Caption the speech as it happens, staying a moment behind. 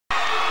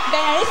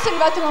Bene, adesso è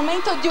arrivato il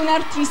momento di un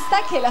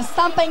artista che la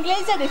stampa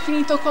inglese ha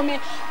definito come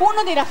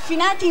uno dei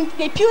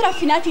più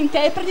raffinati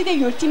interpreti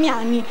degli ultimi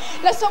anni.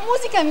 La sua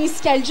musica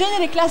mischia il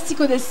genere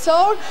classico del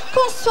soul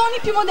con suoni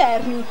più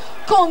moderni.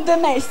 Con The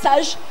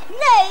Message,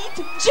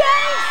 Nate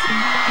James!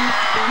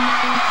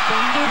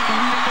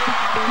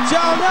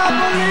 Ciao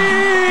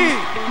Napoli!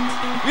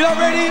 You all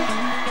ready?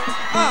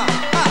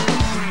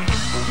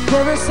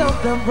 There is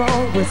something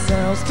wrong with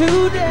sounds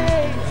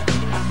today.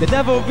 They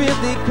never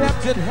really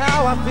captured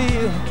how I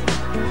feel.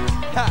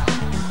 Ha.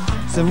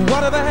 So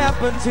whatever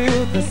happened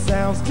to the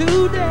sounds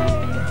today?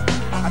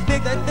 I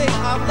think that they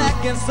are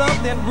lacking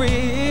something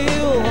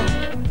real.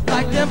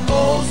 Like them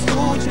old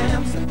school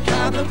jams that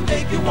kind of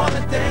make you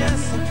wanna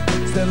dance.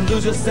 Instead of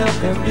lose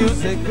yourself in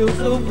music, feels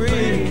so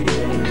free.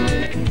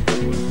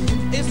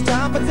 It's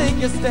time to take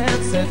your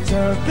stance and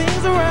turn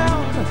things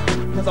around.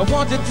 Cause I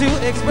want you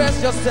to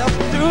express yourself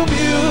through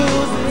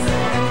music.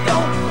 And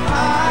don't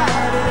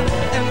hide it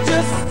and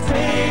just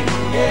sing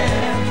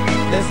it.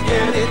 Let's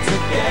get it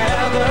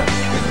together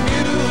with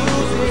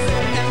music.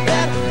 And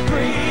that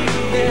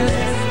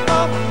freest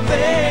of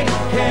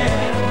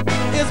thinking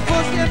is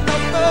pushing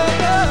us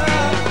further.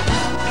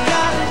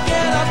 Gotta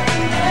get up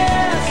and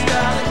dance,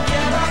 gotta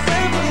get up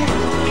and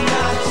move.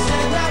 Gotta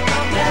send out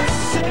my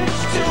message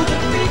to the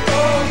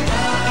people.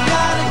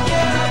 Gotta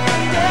get up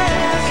and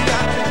dance,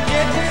 gotta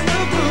get in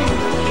the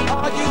groove.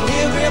 Are you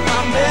hearing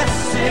my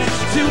message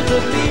to the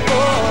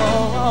people?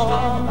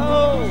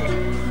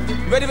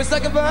 You ready for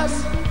second verse?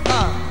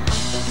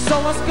 So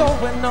what's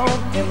going on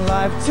in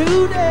life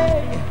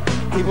today?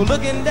 People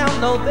looking down,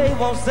 no, they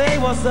won't say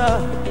what's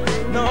up.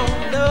 No,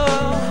 no.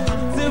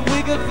 See if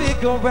we could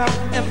figure out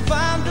and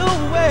find a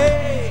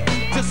way.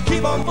 Just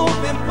keep on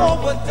moving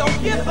forward,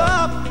 don't give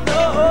up.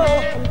 No,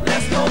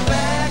 let's go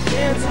back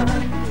in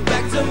time,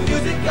 back to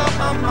music on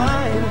my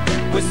mind.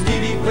 With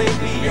Stevie play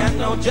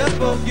piano just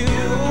for you.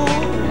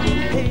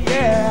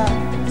 Yeah.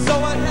 So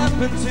what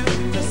happened to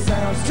the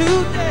sounds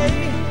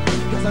today?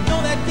 Cause I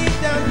know that deep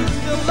down you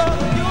still love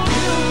your music.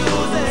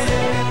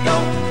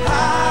 Don't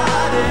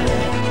hide it,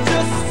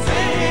 just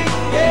sing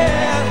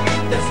it.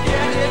 Let's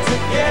get it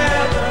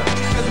together.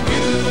 Cause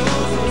music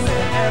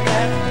and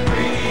that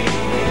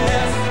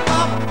freest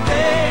of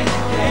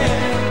thinking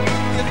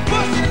is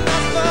pushing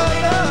us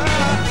further.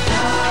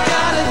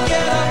 Gotta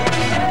get up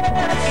and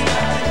dance,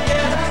 gotta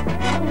get up.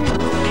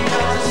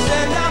 Gotta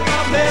send out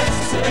my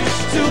message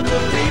to the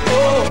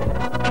people.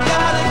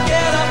 Gotta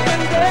get up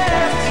and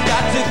dance,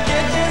 got to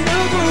get in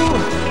the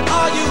groove.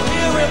 Are you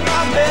hearing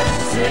my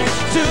message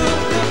to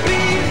the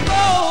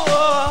people?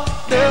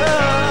 No.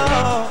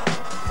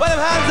 Put them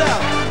hands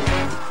out.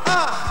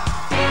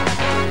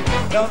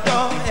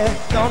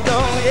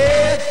 Don't,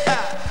 yeah.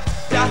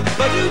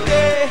 But you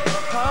did.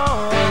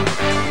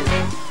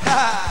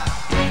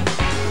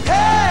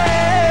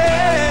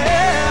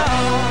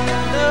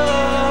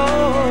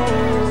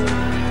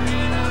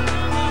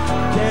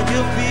 Can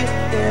you feel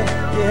it?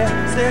 Yeah,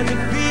 can you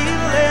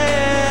feel it?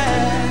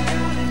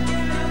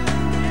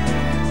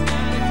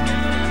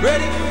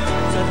 Ready?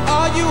 So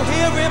are you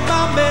hearing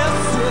my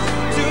message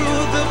to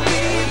the people?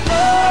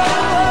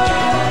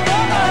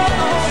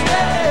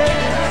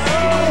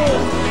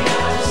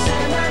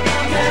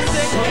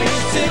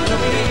 Sing to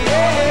me,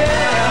 yeah.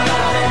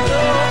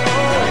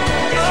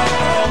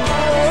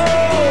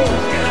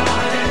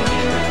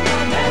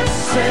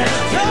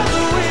 Tell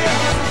the wheel,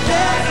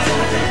 dance to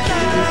the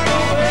kind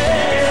of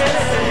way.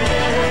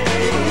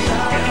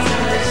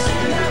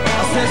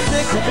 I said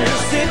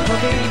sing for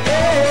me,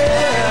 yeah.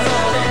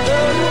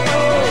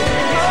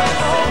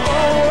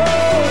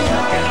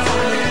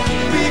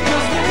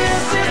 Because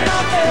this is my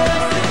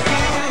message to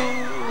you.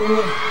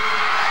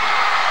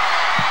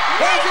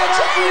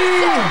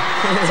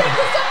 Thank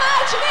you so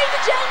much, Nate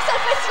James al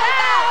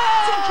Festivalbar.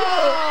 Thank you.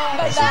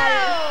 Bye bye.